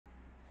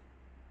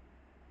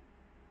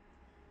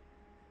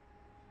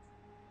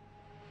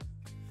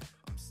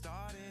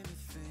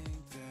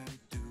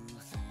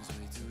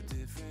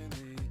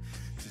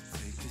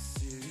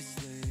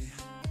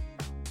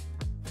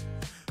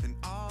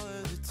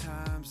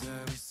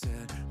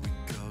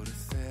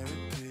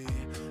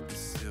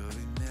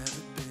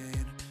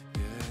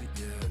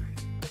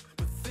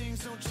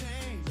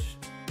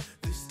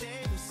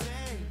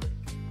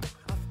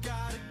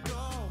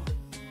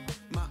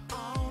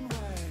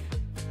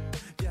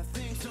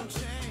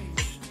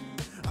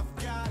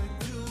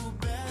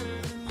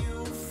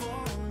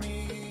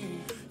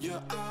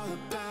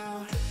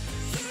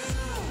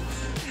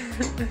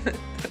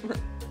Tamam.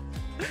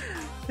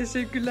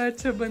 Teşekkürler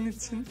çaban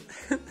için.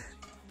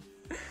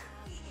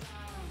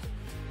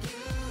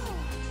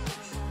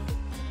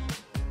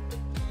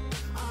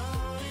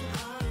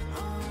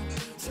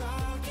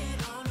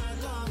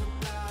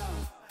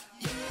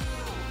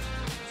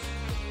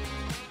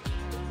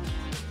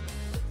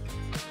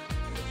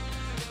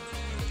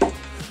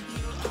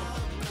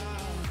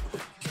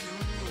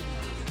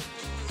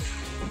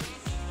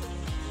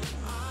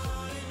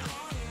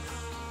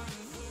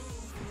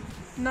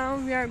 Now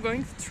we are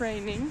going to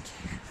training.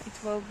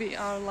 It will be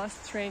our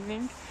last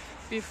training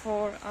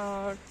before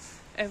our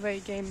away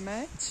game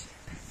match.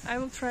 I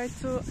will try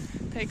to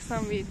take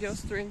some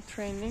videos during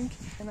training,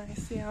 and I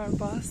see our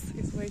bus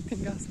is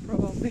waiting us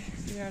probably.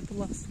 We are the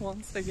last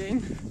ones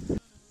again.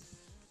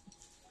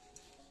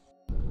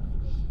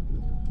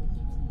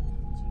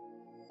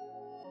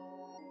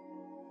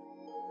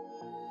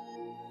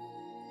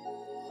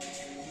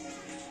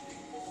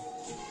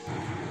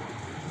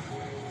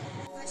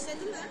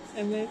 Başladı mı?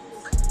 Evet.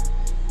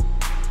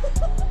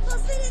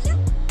 Poz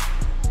verelim.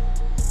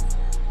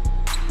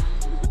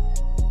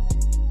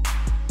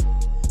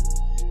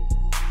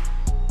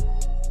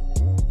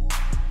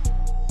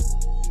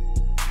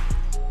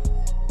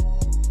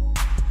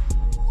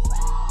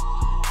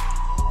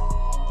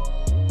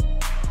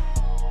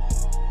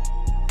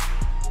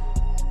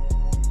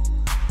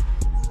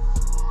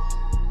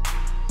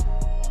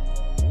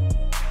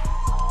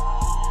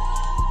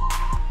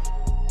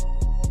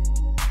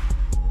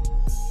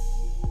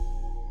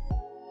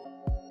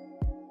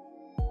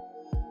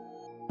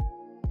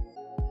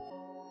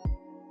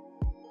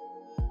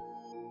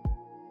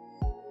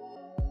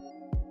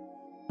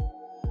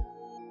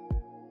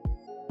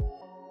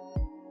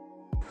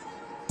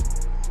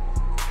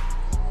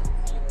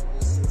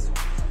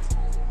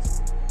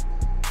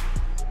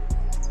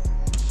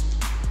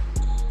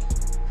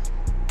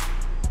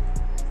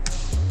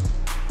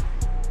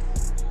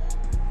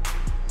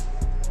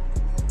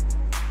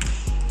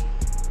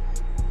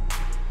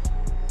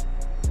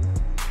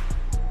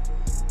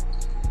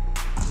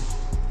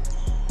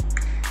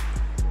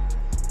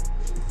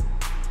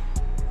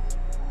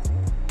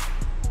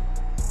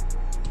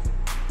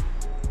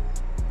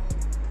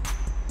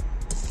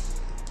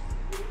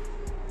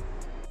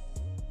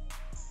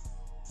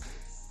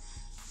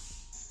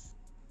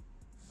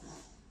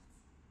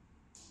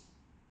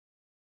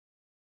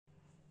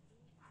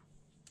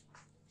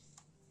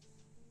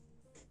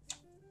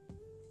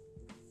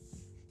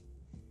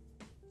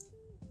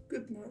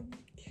 Good morning.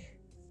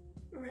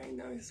 Right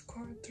now it's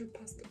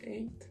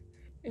 8:15.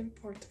 In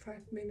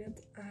 45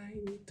 minutes I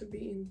need to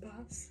be in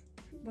bus,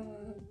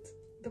 but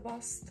the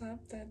bus stop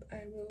that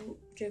I will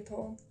get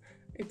on,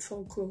 it's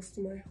so close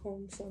to my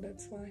home, so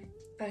that's why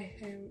I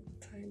have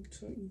time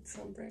to eat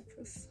some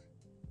breakfast.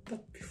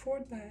 But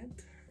before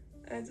that,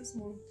 I just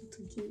wanted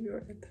to give your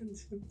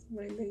attention to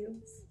my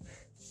nails.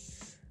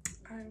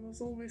 I was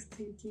always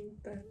thinking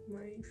that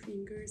my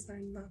fingers are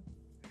not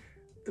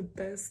the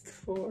best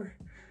for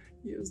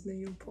use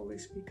nail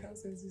polish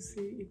because, as you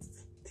see,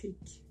 it's thick.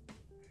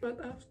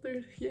 But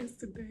after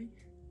yesterday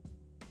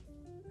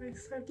I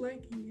started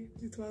liking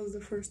it. It was the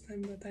first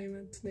time that I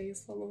went to nail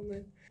salon,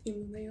 and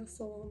in the nail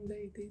salon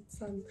they did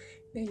some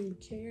nail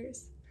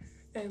cares,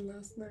 and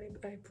last night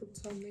I put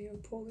some nail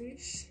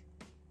polish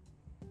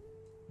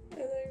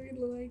and I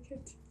really like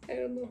it. I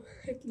don't know,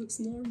 it looks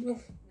normal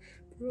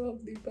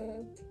probably,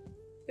 but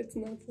it's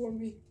not for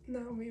me.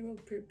 Now we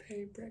will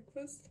prepare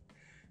breakfast,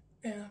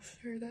 and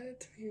after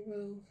that we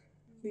will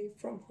leave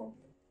from home.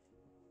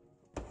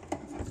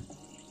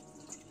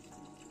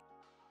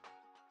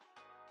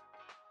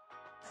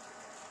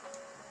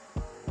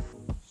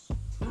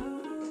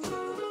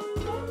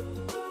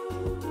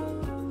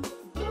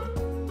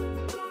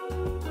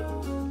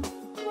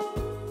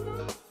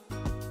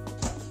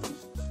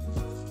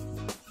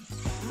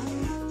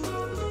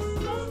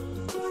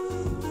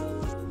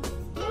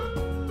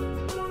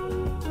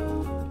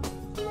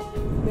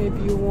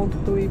 Maybe you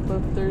won't believe,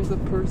 but there's a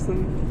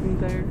person in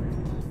there.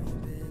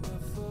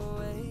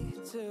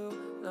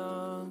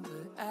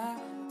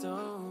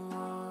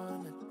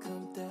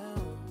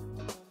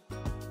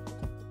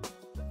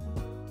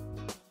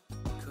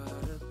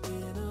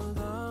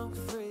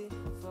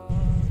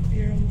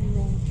 We're on the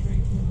road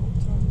right now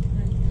to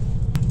Antalya.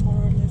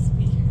 More or less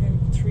we have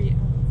 3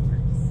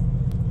 hours.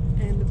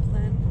 And the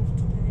plan of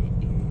today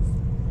is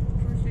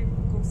first we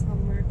will go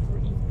somewhere for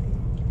eating,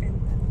 and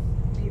then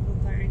we will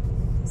directly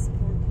go to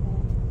sport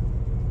hall.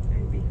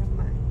 And we have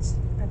match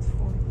at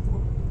 4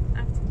 o'clock.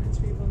 After match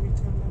we will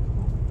return back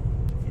home.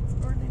 It's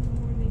early in the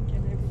morning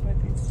and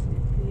everybody is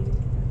sleeping.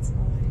 That's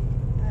why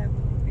I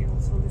will be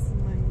also listen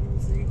my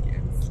music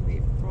and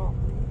sleep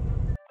probably.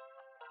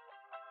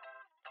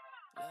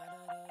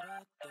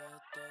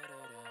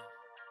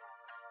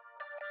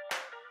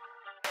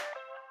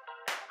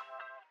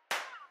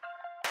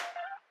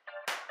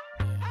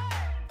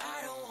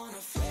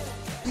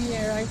 We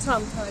arrived to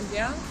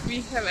Antalya.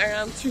 We have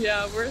around 3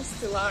 hours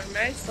till our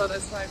match, so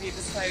that's why we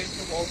decided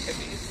to walk a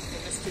bit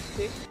in the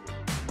city.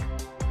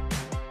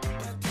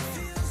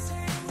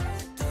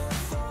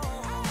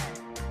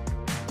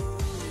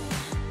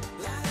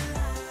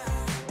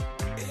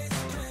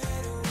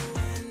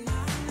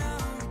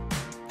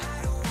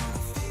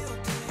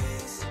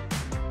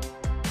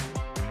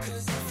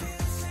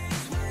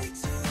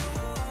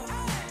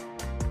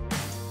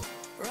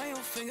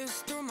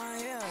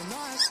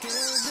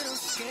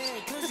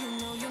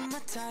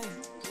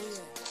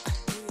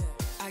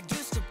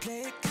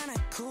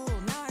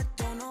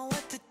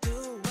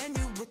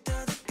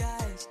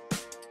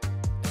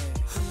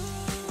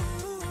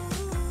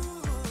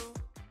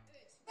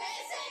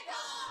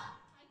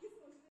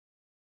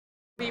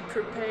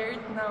 prepared.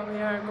 Now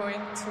we are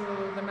going to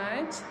the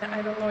match.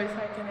 I don't know if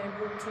I can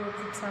able to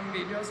put some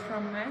videos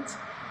from match,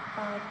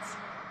 but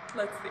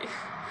let's see.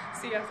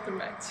 See you after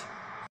match.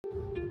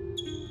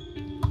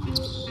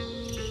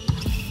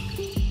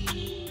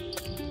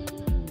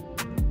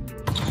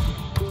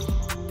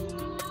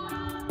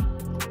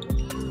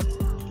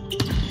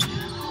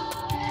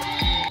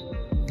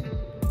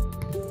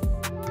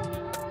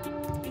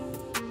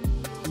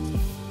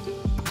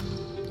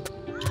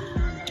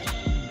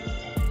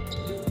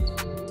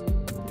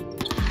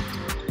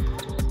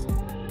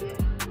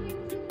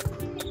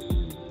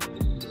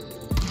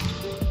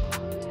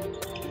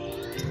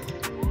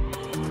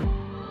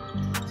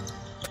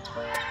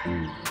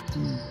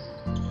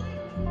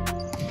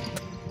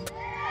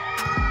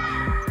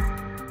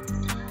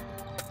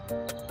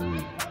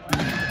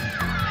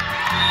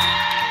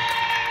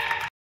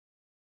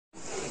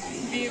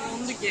 We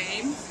won the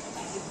game.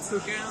 It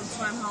took around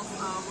 2.5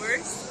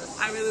 hours.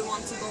 I really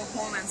want to go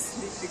home and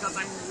sleep because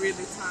I'm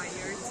really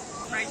tired.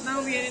 Right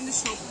now we are in the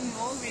shopping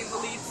mall. We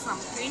will eat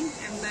something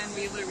and then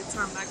we will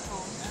return back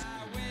home.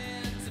 I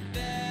went to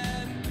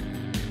bed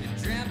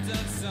and dreamt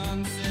of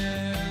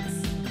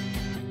sunsets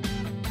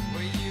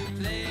where you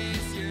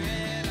place your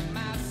head on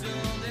my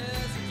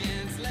shoulders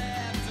against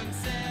left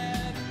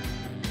unsaid.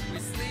 We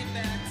sleep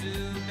back to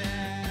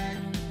back,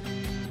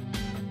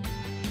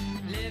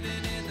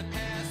 living in the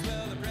past.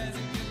 Well, the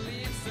present can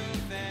leave so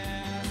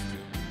fast.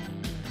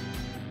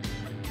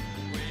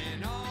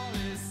 When all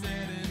is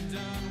said and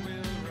done,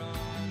 we'll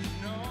run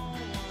and no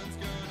one's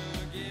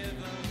gonna give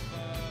a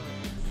fuck.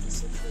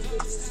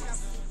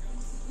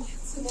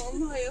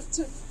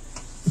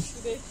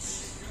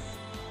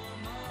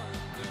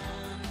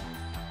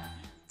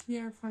 We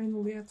are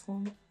finally at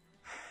home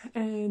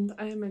and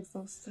I am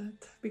exhausted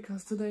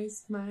because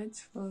today's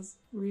match was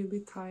really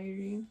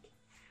tiring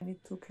and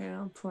it took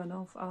around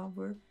 2.5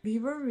 hours. We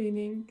were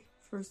winning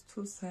first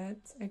 2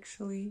 sets,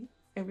 actually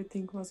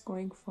everything was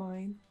going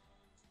fine,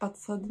 but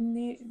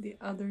suddenly the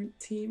other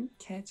team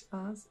catch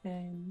us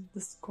and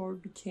the score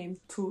became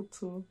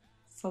 2-2.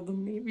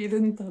 Suddenly, we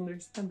didn't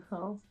understand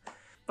how.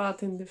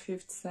 But in the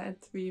 5th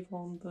set, we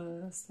won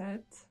the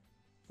set,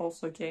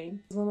 also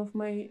game. One of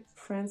my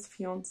friend's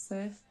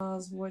fiance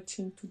was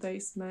watching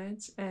today's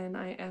match and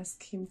I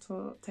asked him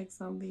to take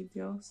some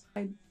videos.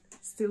 I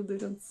still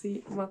didn't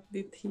see what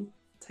did he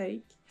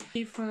take.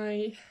 If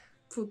I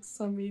put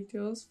some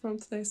videos from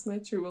today's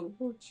match, you will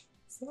watch.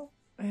 So,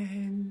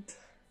 and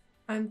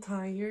I'm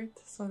tired,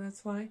 so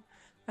that's why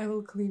I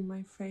will clean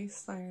my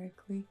face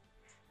directly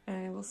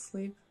and I will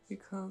sleep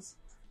because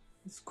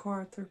it's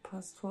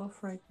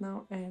 12:15 right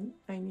now and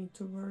I need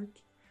to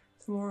work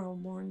tomorrow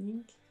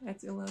morning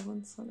at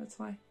 11, so that's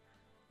why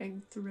I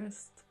need to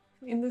rest.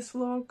 In this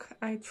vlog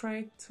I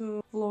tried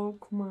to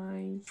vlog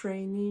my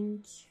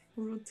training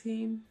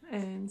routine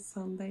and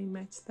Sunday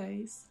match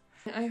days.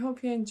 I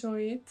hope you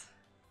enjoy it.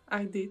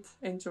 I did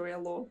enjoy a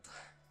lot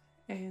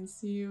and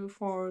see you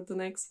for the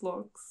next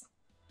vlogs.